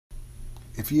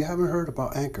If you haven't heard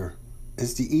about Anchor,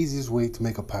 it's the easiest way to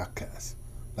make a podcast.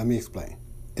 Let me explain.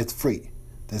 It's free.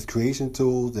 There's creation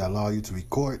tools that allow you to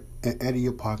record and edit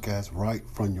your podcast right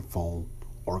from your phone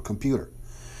or computer.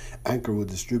 Anchor will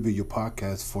distribute your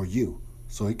podcast for you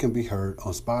so it can be heard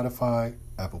on Spotify,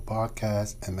 Apple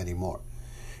Podcasts, and many more.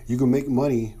 You can make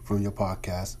money from your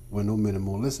podcast with no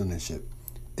minimal listenership.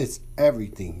 It's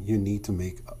everything you need to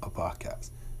make a podcast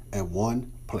in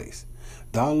one place.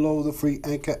 Download the free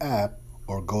Anchor app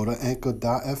or go to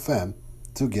anchor.fm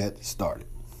to get started.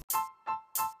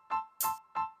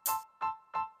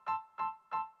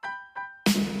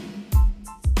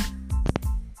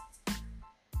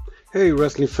 Hey,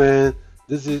 wrestling fan.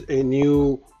 This is a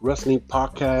new wrestling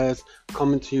podcast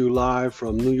coming to you live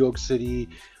from New York City.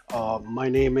 My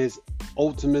name is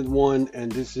Ultimate One, and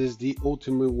this is the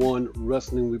Ultimate One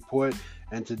Wrestling Report.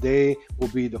 And today will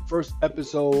be the first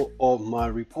episode of my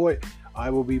report. I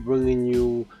will be bringing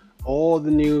you all the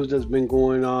news that's been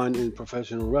going on in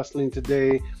professional wrestling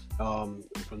today, from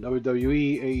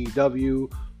WWE,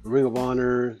 AEW, Ring of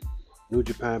Honor, New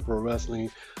Japan Pro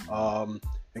Wrestling.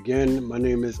 Again, my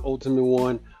name is Ultimate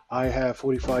One. I have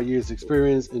 45 years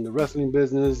experience in the wrestling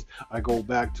business. I go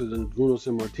back to the Bruno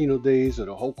Sammartino days, to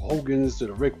the Hulk Hogan's, to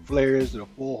the Ric Flairs, to the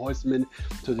Four Horsemen,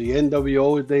 to the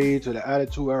NWO days, to the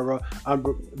Attitude Era. I've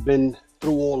been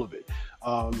through all of it.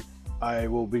 I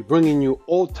will be bringing you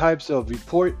all types of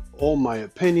report, all my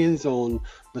opinions on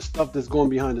the stuff that's going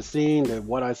behind the scene, that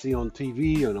what I see on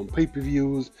TV and on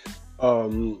pay-per-views.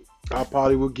 I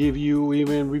probably will give you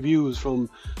even reviews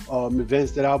from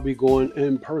events that I'll be going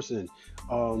in person.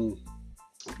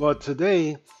 But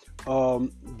today,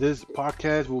 this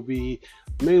podcast will be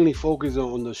mainly focused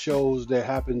on the shows that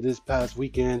happened this past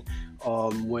weekend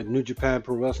with New Japan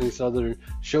Pro Wrestling Southern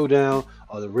Showdown,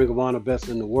 the Ring of Honor Best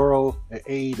in the World, and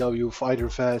AEW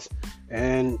Fyterfest,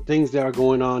 and things that are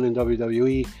going on in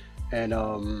WWE.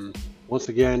 And once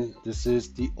again, this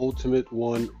is the Ultimate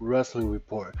One Wrestling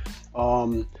Report.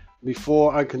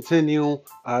 Before I continue,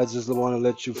 I just want to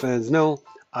let you fans know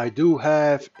I do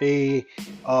have a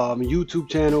YouTube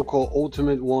channel called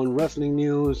Ultimate One Wrestling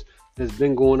News that's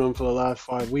been going on for the last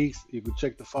 5 weeks. You can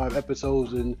check the 5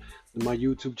 episodes in my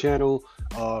YouTube channel.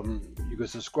 You can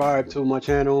subscribe to my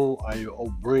channel.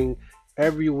 I'll bring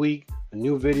every week a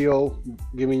new video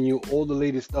giving you all the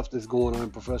latest stuff that's going on in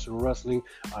professional wrestling.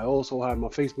 I also have my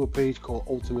Facebook page called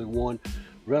Ultimate One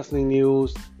Wrestling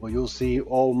News, where you'll see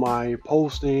all my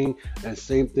posting, and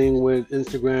same thing with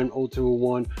Instagram, Ultimate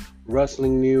One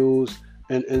Wrestling News,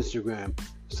 and Instagram.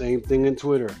 Same thing in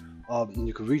Twitter.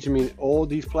 You can reach me in all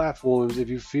these platforms if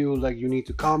you feel like you need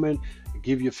to comment,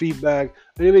 give your feedback.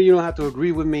 Maybe you don't have to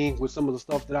agree with me with some of the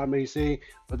stuff that I may say,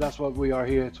 but that's what we are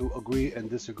here to agree and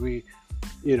disagree,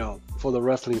 for the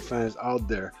wrestling fans out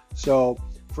there. So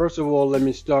first of all, let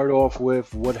me start off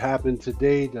with what happened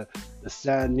today, the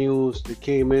sad news that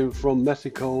came in from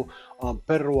Mexico.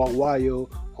 Perro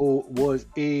Aguayo, who was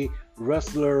a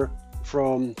wrestler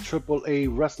from AAA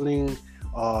Wrestling,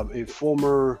 a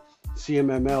former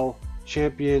CMML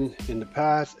champion in the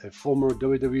past, a former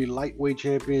WWE lightweight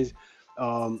champion,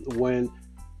 when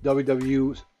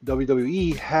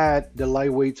WWE had the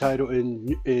lightweight title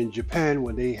in Japan,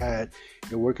 when they had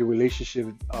a working relationship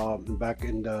back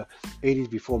in the 80s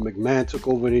before McMahon took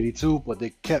over in 82, but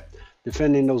they kept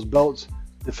defending that belt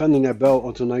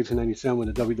until 1997 when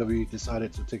the WWE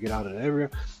decided to take it out of the area.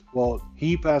 Well,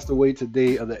 he passed away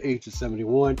today at the age of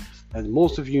 71. As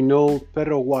most of you know,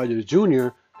 Pedro Aguayo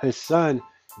Jr., his son,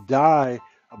 died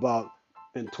about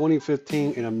in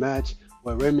 2015 in a match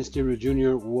where Rey Mysterio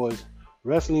Jr. was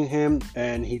wrestling him,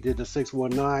 and he did the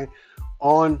 619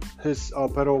 on his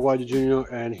Pedro Aguayo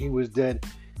Jr., and he was dead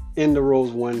in the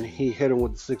ropes when he hit him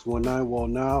with the 619. Well,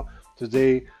 now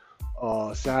today,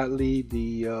 sadly,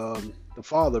 the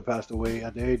father passed away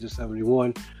at the age of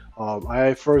 71.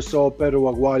 I first saw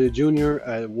Pedro Aguayo Jr.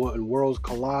 at Worlds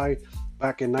Collide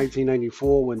back in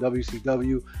 1994 when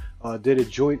WCW did a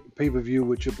joint pay-per-view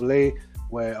with AAA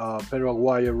where Pedro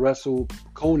Aguayo wrestled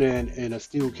Conan in a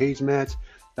steel cage match.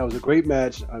 That was a great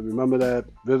match. I remember that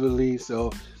vividly.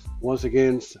 So once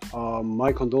again,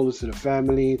 my condolences to the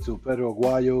family, to Pedro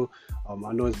Aguayo.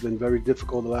 I know it's been very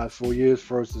difficult the last 4 years.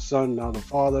 First the son, now the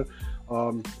father.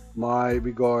 My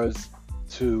regards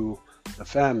to the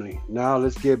family. Now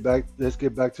let's get back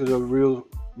to the real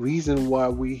reason why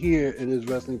we're here in this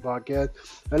wrestling podcast,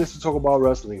 and it's to talk about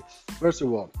wrestling. First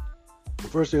of all, the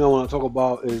first thing I want to talk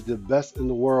about is the best in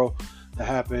the world that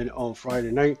happened on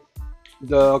Friday night.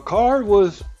 The card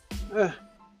was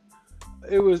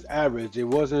it was average. It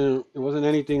wasn't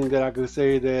anything that I could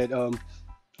say that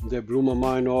that blew my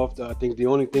mind off. I think the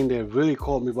only thing that really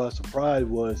caught me by surprise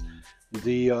was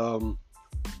the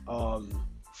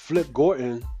Flip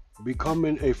Gordon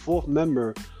becoming a fourth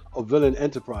member of Villain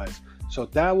Enterprise. So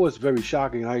that was very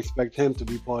shocking. I expect him to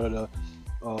be part of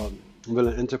the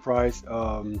Villain Enterprise.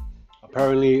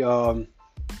 Apparently,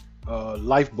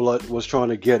 Lifeblood was trying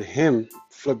to get him,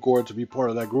 Flip Gordon, to be part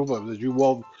of that group. As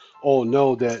you all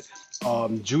know that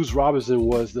Juice Robinson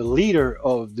was the leader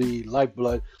of the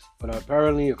Lifeblood, but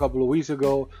apparently a couple of weeks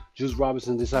ago, Juice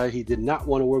Robinson decided he did not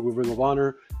want to work with Ring of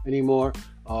Honor anymore.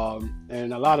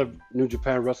 And a lot of New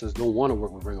Japan wrestlers don't want to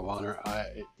work with Ring of Honor.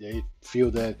 They feel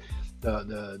that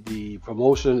the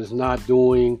promotion is not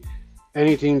doing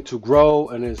anything to grow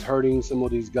and is hurting some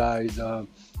of these guys.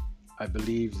 I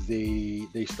believe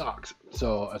the stocks.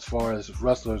 So as far as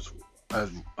wrestlers,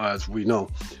 as we know,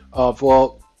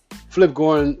 well, Flip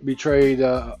Gordon betrayed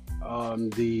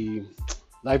the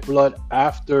Lifeblood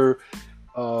after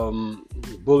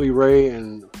Bully Ray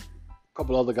and a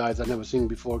couple other guys I've never seen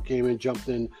before came in, jumped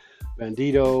in.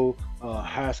 Bandito,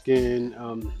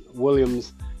 Haskin,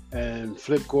 Williams, and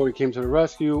Flip Gordon came to the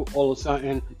rescue. All of a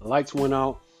sudden, the lights went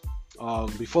out.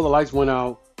 Before the lights went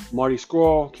out, Marty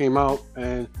Scurll came out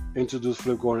and introduced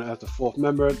Flip Gordon as the fourth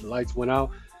member. The lights went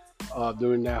out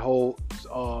during that whole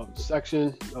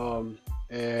section.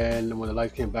 And when the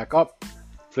lights came back up,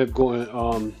 Flip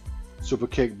Gordon super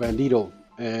kicked Bandito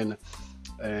and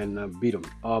beat him.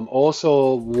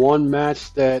 Also, one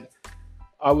match that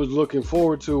I was looking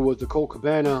forward to was the Colt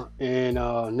Cabana and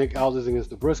Nick Aldis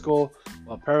against the Briscoe.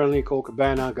 Apparently, Colt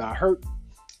Cabana got hurt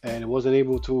and wasn't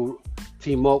able to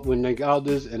team up with Nick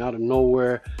Aldis, and out of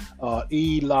nowhere,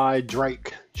 Eli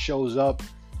Drake shows up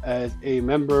as a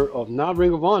member of not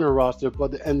Ring of Honor roster, but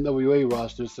the NWA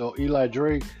roster. So Eli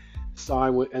Drake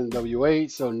signed with NWA,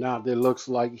 so now it looks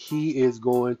like he is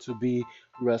going to be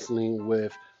wrestling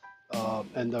with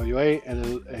NWA,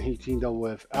 and he teamed up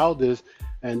with Aldis.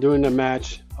 And during the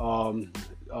match,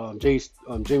 James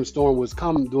Storm was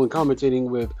doing commentating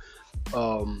with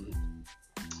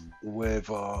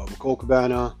Colt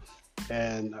Cabana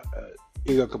and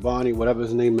Iga Kabani, whatever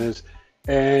his name is,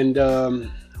 and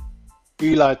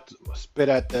Eli spit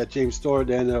at James Storm.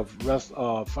 They ended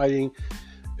up fighting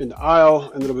in the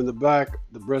aisle, ended up in the back.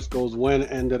 The Briscoes win,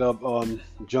 ended up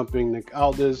jumping Nick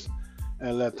Aldis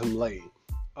and let him lay.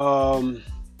 As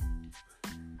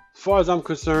far as I'm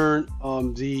concerned,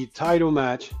 the title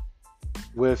match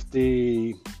with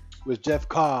Jeff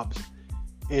Cobb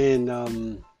and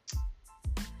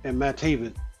Matt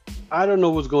Taven, I don't know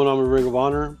what's going on with Ring of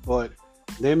Honor, but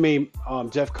they made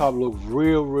Jeff Cobb look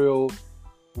real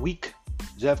weak.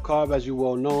 Jeff Cobb, as you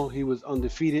well know, he was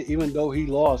undefeated, even though he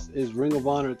lost his Ring of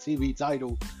Honor TV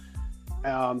title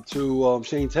to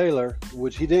Shane Taylor,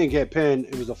 which he didn't get pinned.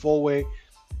 It was a four-way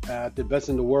at the Best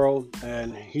in the World,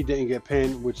 and he didn't get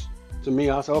pinned, which to me,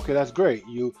 I said, okay, that's great.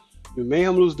 You made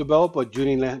him lose the belt, but you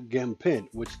didn't get him pinned,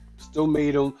 which still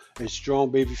made him a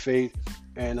strong babyface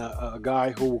and a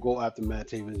guy who will go after Matt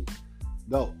Taven's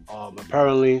belt.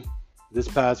 Apparently, this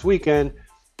past weekend,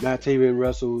 Matt Taven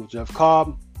wrestled Jeff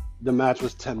Cobb. The match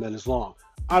was 10 minutes long.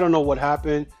 I don't know what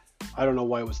happened. I don't know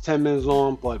why it was 10 minutes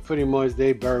long, but pretty much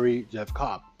they buried Jeff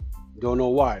Cobb. Don't know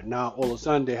why. Now, all of a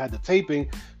sudden, they had the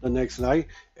taping the next night,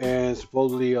 and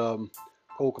supposedly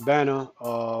Colt Cabana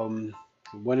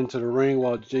went into the ring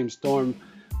while James Storm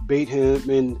bait him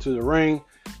into the ring.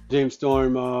 James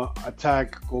Storm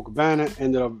attacked Colt Cabana. They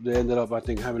ended up, I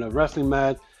think, having a wrestling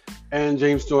match. And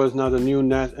James Storm is now the new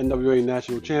NWA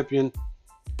National Champion,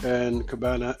 and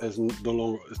Cabana is no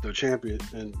longer the champion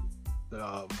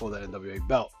for the NWA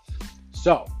belt.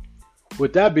 So,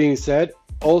 with that being said,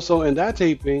 also in that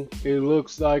taping, it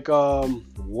looks like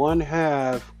one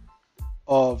half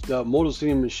of the Motor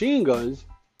City Machine Guns,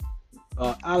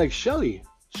 Alex Shelley,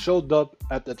 showed up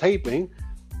at the taping.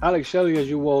 Alex Shelley, as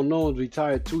you well know,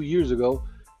 retired 2 years ago,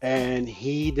 and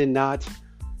he did not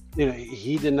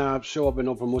show up in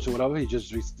no promotion, whatever. He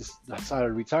just decided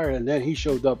to retire, and then he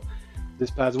showed up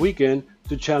this past weekend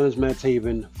to challenge Matt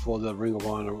Taven for the Ring of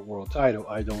Honor World Title.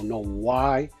 I don't know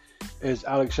why is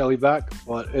Alex Shelley back,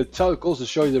 but it goes to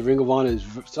show you the Ring of Honor is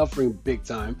suffering big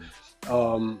time.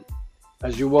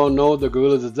 As you well know, the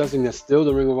Gorillas of Destiny are still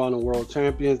the Ring of Honor World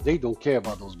Champions. They don't care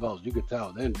about those belts. You can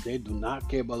tell. They do not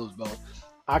care about those belts.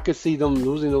 I could see them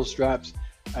losing those straps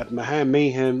at Manhattan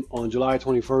Mayhem on July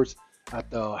 21st at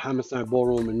the Hammerstein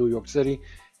Ballroom in New York City.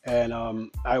 And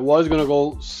I was going to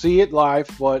go see it live,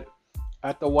 but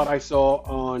after what I saw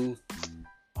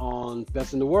on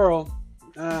Best in the World,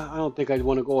 I don't think I'd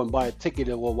want to go and buy a ticket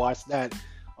and watch that.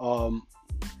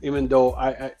 Even though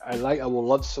I would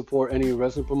love to support any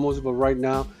wrestling promotion, but right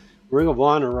now, Ring of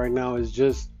Honor right now is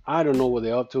just, I don't know what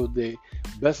they're up to. The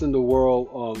Best in the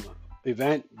World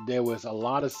event, there was a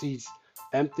lot of seats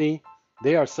empty.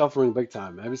 they are suffering big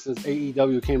time. Ever since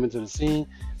AEW came into the scene,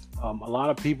 a lot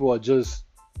of people are just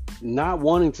not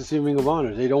wanting to see Ring of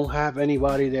Honor. They don't have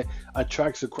anybody that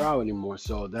attracts the crowd anymore.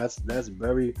 So that's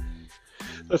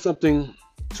something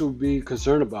to be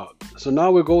concerned about. So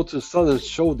now we go to Southern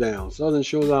Showdown. Southern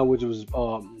Showdown, which was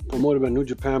promoted by New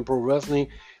Japan Pro Wrestling.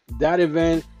 That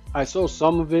event, I saw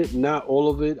some of it, not all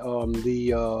of it.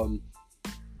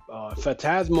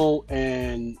 Phantasmo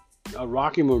and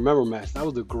Rocky Remember match. That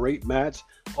was a great match.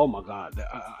 Oh my God!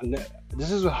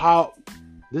 This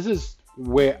is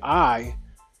where I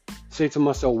say to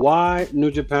myself, why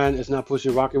New Japan is not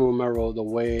pushing Rocky Romero the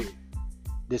way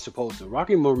they're supposed to.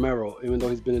 Rocky Romero, even though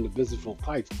he's been in the business for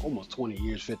quite almost 20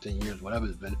 years, 15 years, whatever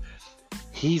it's been,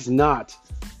 he's not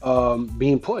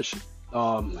being pushed. The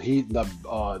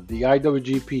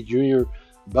IWGP Junior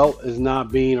belt is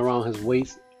not being around his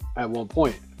waist at one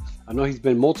point. I know he's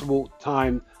been multiple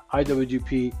time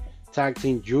IWGP Tag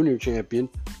Team Junior Champion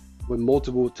with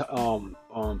multiple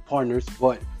partners,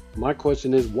 but my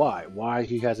question is why? Why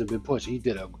he hasn't been pushed? He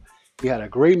had a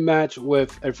great match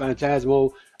with El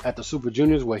Phantasmo at the Super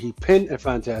Juniors where he pinned El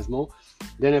Phantasmo.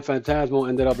 Then El Phantasmo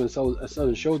ended up in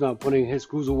Southern Showdown putting his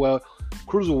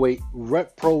cruiserweight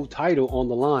Rep Pro title on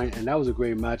the line, and that was a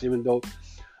great match, even though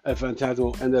El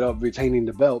Phantasmo ended up retaining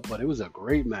the belt. But it was a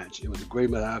great match. It was a great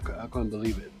match. I couldn't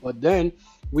believe it. But then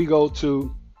we go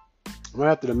to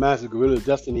right after the match, Gorilla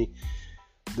Destiny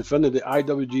defended the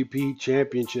IWGP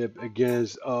Championship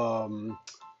against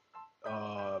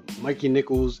Mikey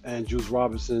Nichols and Juice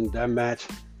Robinson. That match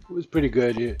was pretty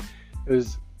good. It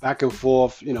was back and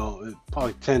forth,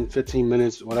 probably 10, 15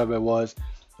 minutes, whatever it was.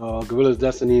 Gorilla's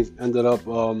Destiny ended up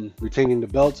retaining the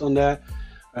belts on that.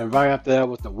 And right after that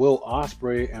was the Will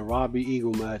Ospreay and Robbie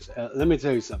Eagle match. Let me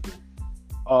tell you something.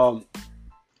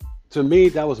 To me,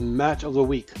 that was match of the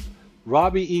week.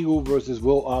 Robbie Eagle versus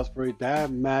Will Ospreay.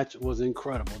 That match was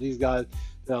incredible. These guys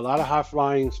did a lot of high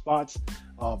flying spots,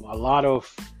 a lot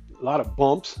of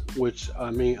bumps, which I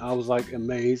was like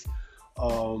amazed.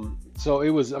 So it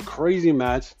was a crazy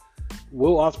match.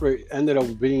 Will Ospreay ended up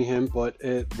beating him, but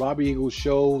Robbie Eagle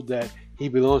showed that he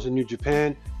belongs in New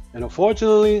Japan. And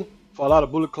unfortunately, for a lot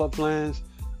of Bullet Club fans,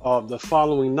 the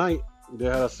following night they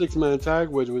had a 6-man tag,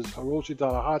 which was Hiroshi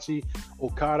Tanahashi,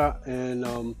 Okada, and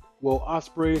Will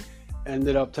Ospreay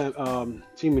ended up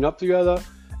teaming up together,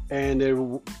 and they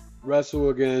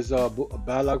wrestled against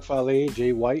Bad Luck Fale,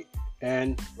 Jay White,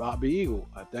 and Robbie Eagle.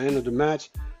 At the end of the match,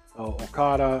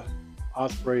 Okada,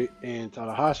 Ospreay, and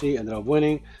Tanahashi ended up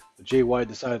winning. Jay White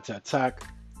decided to attack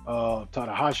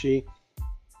Tanahashi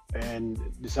and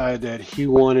decided that he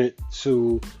wanted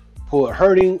to put a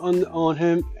hurting on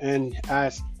him and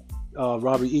asked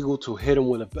Robbie Eagle to hit him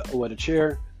with a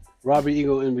chair. Robbie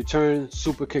Eagle in return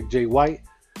super kicked Jay White.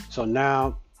 So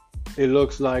now it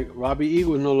looks like Robbie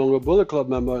Eagle is no longer a Bullet Club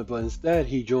member, but instead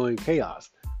he joined Chaos.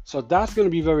 So that's going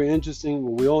to be very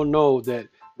interesting. We all know that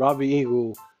Robbie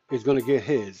Eagle is going to get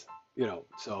his,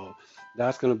 So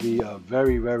that's going to be a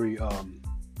very, very,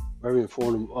 very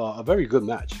informative, a very good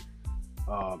match.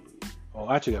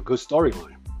 Actually, a good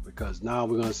storyline, because now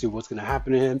we're going to see what's going to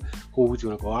happen to him, who he's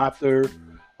going to go after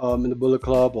in the Bullet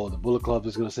Club, or the Bullet Club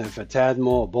is going to send Phantasmo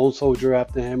or Bone Soldier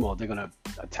after him, or they're going to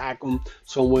attack him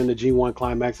somewhere in the G1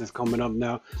 Climax that's coming up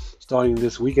now, starting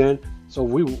this weekend. So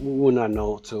we will not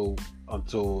know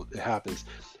until it happens.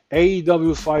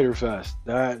 AEW Fyterfest,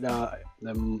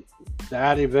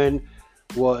 that event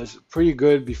was pretty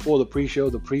good before the pre-show.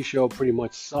 The pre-show pretty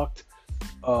much sucked,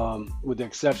 with the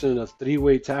exception of the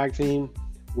 3-way tag team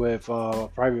with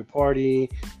Private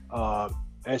Party,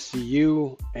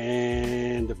 SCU,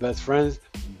 and the Best Friends.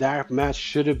 That match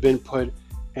should have been put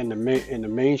in the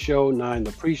main show, not in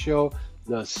the pre-show.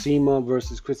 The SEMA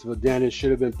versus Christopher Daniels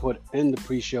should have been put in the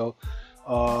pre-show.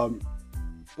 But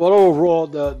overall,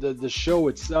 the show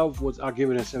itself was, I'll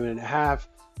give it a 7.5.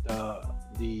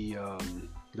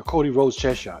 The Cody Rhodes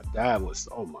chair shot, that was,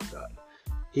 oh my God,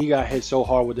 he got hit so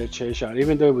hard with that chair shot.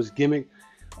 Even though it was gimmick,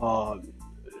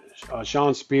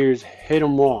 Sean Spears hit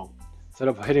him wrong. Instead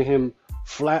of hitting him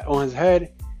flat on his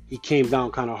head, he came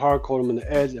down kind of hard, caught him in the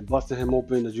edge, and busted him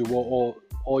open, as you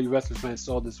all you wrestling fans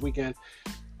saw this weekend.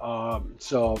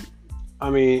 So, a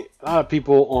lot of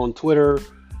people on Twitter,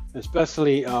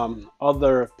 especially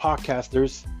other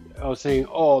podcasters, are saying,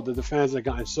 the fans have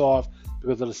gotten soft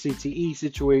because of the CTE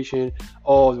situation.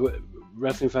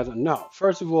 Wrestling fans. No,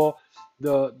 first of all,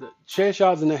 the chair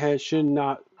shots in the head should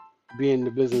not be in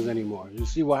the business anymore. You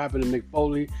see what happened to Mick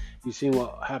Foley. You see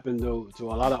what happened to a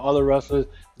lot of other wrestlers.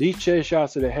 These chair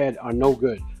shots to the head are no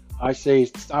good. I say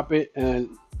stop it, and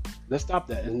let's stop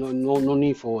that. There's no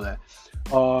need for that.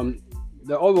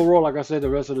 the overall, like I said, the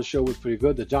rest of the show was pretty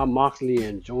good. The John Moxley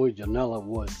and Joey Janela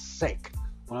was sick.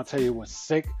 When I tell you it was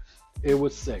sick, it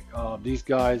was sick. These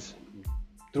guys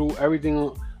threw everything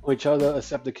on each other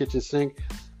except the kitchen sink.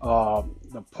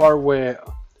 The part where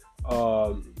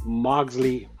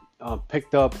Moxley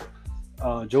picked up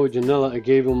Joey Janela and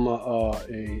gave him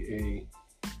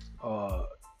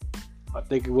I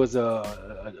think it was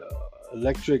a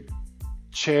electric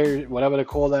chair, whatever they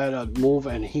call that, move,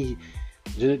 and Joey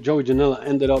Janela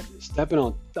ended up stepping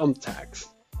on thumbtacks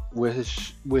with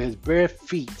his bare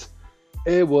feet.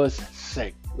 It was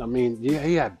sick. I mean,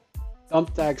 he had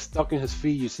thumbtacks stuck in his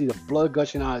feet. You see the blood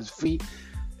gushing out his feet.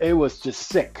 It was just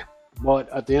sick. But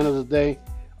at the end of the day,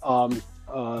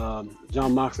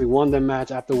 John Moxley won that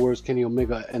match. Afterwards, Kenny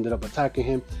Omega ended up attacking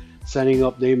him, setting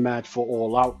up their match for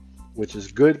All Out, which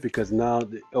is good because now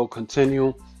it'll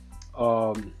continue.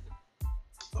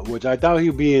 Which I doubt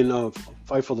he'll be in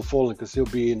Fight for the Fallen because he'll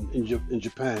be in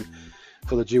Japan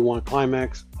for the G1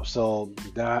 Climax. So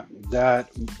that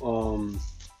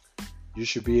you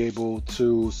should be able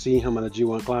to see him at the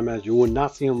G1 Climax. You will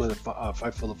not see him at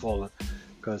Fight for the Fallen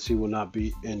because he will not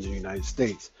be in the United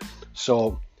States.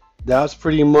 So that's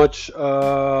pretty much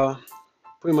a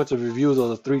review of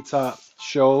the 3 top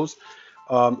shows.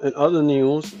 In other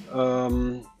news,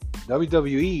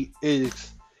 WWE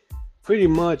is pretty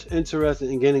much interested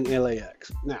in getting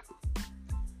LAX. Now,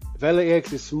 if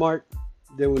LAX is smart,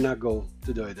 they will not go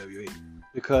to WWE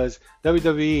because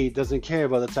WWE doesn't care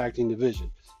about the tag team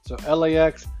division. So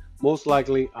LAX, most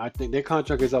likely, I think their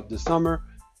contract is up this summer,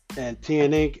 and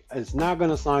TNA is not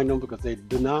going to sign them because they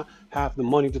do not have the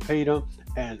money to pay them,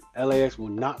 and LAX will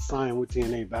not sign with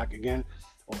TNA back again,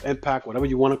 or Impact, whatever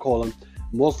you want to call them.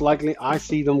 Most likely, I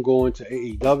see them going to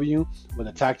AEW, where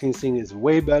the tag team scene is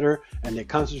way better, and they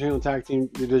concentrate on the tag team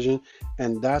division,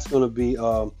 and that's going to be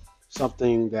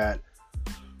something that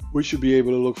we should be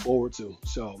able to look forward to.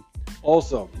 So,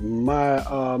 also,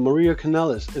 Maria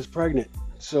Kanellis is pregnant.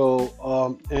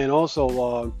 So, and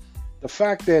also the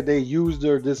fact that they used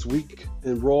her this week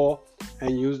in Raw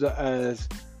and used her as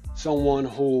someone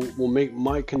who will make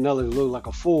Mike Kanellis look like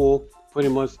a fool, pretty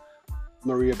much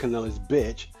Maria Kanellis'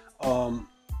 bitch.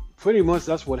 Pretty much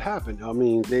that's what happened. I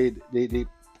mean, they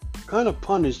kind of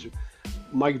punished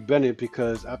Mike Bennett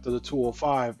because after the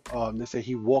 205, they say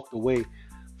he walked away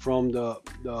from the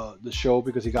show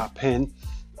because he got pinned.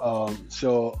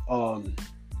 So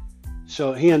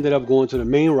he ended up going to the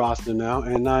main roster now,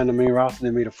 and now in the main roster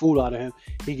they made a fool out of him.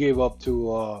 He gave up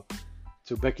to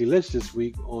Becky Lynch this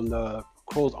week on the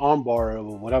Crow's armbar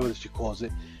or whatever she calls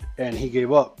it, and he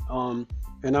gave up.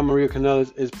 And now Maria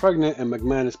Kanellis is pregnant, and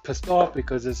McMahon is pissed off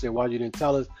because they say, why you didn't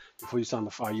tell us before you signed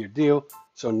the 5-year deal?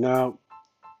 So now,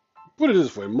 put it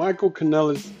this way, Michael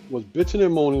Kanellis was bitching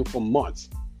and moaning for months,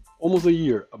 almost a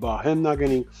year, about him not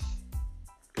getting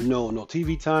no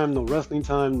TV time, no wrestling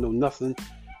time, no nothing.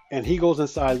 And he goes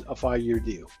inside a 5-year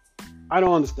deal. I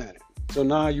don't understand it. So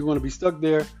now you're going to be stuck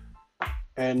there,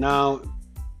 and now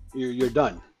you're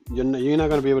done. You're not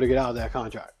going to be able to get out of that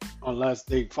contract unless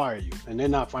they fire you. And they're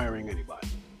not firing anybody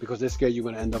because they're scared you're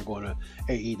going to end up going to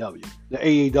AEW. The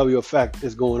AEW effect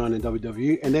is going on in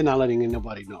WWE, and they're not letting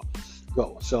anybody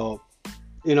go. So,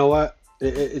 you know what?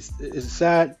 It's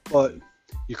sad, but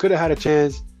you could have had a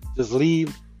chance. Just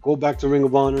leave, go back to Ring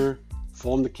of Honor,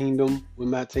 form the Kingdom with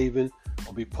Matt Taven,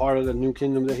 or be part of the new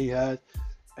kingdom that he has.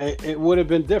 It would have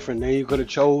been different. Then you could have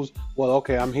chose, well,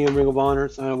 okay, I'm here in Ring of Honor,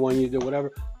 sign a 1-year deal,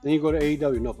 whatever. Then you go to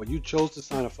AEW. No, but you chose to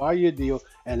sign a 5-year deal,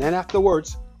 and then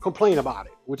afterwards complain about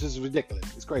it, which is ridiculous.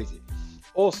 It's crazy.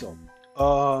 Also,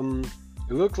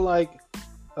 it looks like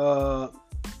the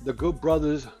Good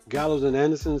Brothers, Gallows and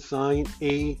Anderson, signed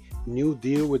a new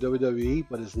deal with WWE,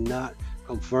 but it's not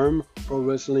confirmed. Pro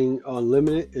Wrestling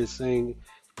Unlimited is saying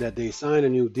that they signed a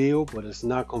new deal, but it's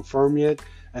not confirmed yet,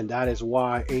 and that is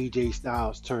why AJ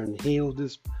Styles turned heel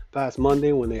this past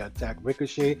Monday when they attacked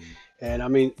Ricochet. And I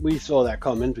mean, we saw that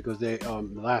coming because they the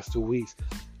last 2 weeks,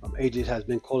 AJ has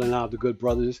been calling out the Good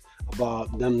Brothers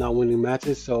about them not winning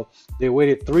matches. So they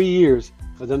waited 3 years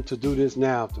for them to do this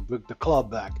now to bring the club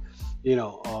back, you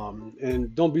know.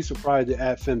 And don't be surprised to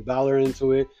add Finn Balor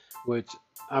into it, which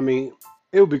I mean,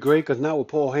 it would be great because now with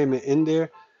Paul Heyman in there,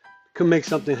 could make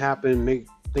something happen, make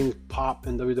things pop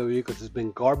in WWE because it's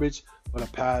been garbage for the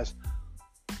past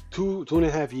two and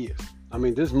a half years. I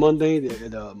mean, this Monday,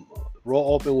 the Raw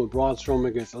opened with Braun Strowman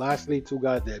against Lashley, 2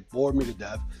 guys that bored me to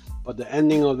death. But the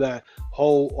ending of that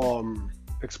whole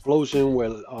explosion where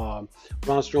Braun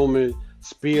Strowman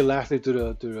speared Lashley to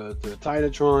the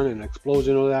Titatron and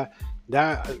explosion of that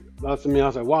to me, I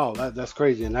was like, wow, that's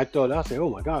crazy. And I said, oh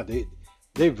my God,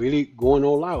 they really going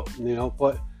all out, you know.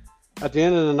 But at the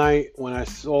end of the night, when I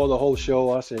saw the whole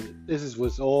show, I said, this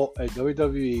was all a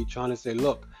WWE trying to say,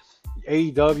 look,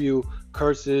 AEW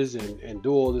curses and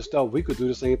do all this stuff. We could do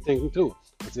the same thing too.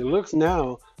 Because it looks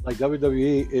now like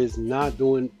WWE is not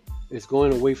doing, it's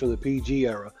going away from the PG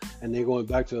era, and they're going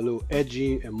back to a little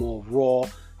edgy and more raw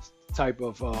type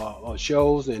of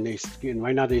shows. And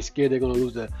right now they're scared they're going to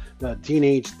lose the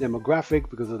teenage demographic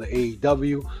because of the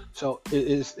AEW. So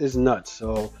it's nuts.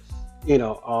 So, you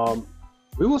know,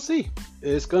 we will see.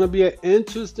 It's going to be an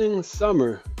interesting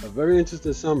summer, a very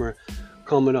interesting summer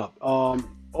coming up.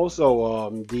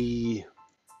 Also, the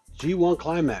G1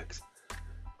 Climax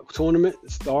tournament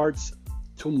starts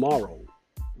tomorrow.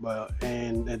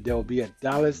 And they'll be at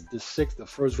Dallas the 6th. The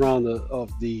first round of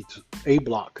the A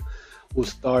block will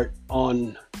start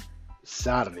on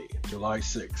Saturday, July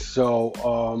 6th.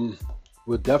 So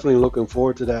we're definitely looking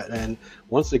forward to that. And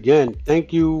once again,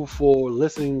 thank you for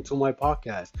listening to my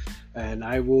podcast. And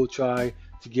I will try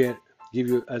to give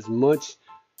you as much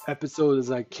episode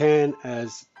as I can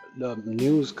as the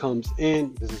news comes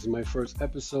in. This is my first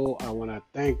episode. I want to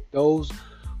thank those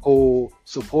who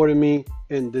supported me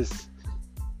in this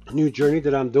new journey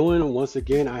that I'm doing. And once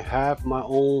again, I have my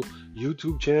own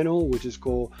YouTube channel, which is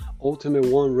called Ultimate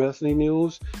One Wrestling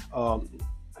News.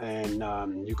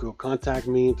 You could contact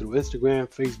me through Instagram,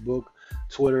 Facebook,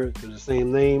 Twitter, through the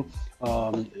same name.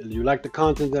 You like the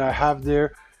content that I have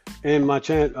there in my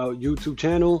YouTube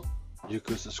channel, you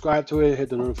could subscribe to it, hit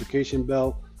the notification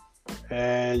bell,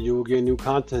 and you will get new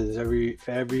content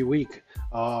every week.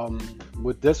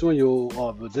 With this one,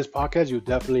 with this podcast, you'll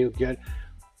definitely get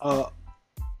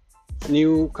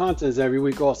new contents every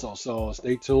week also. So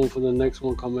stay tuned for the next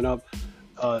one coming up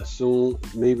soon,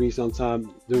 maybe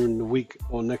sometime during the week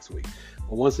or next week.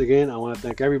 But once again, I want to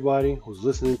thank everybody who's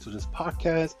listening to this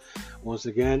podcast. Once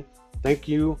again, thank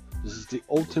you. This is the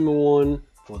Ultimate One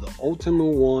for the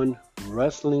Ultimate One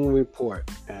Wrestling Report.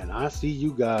 And I see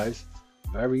you guys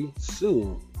very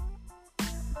soon.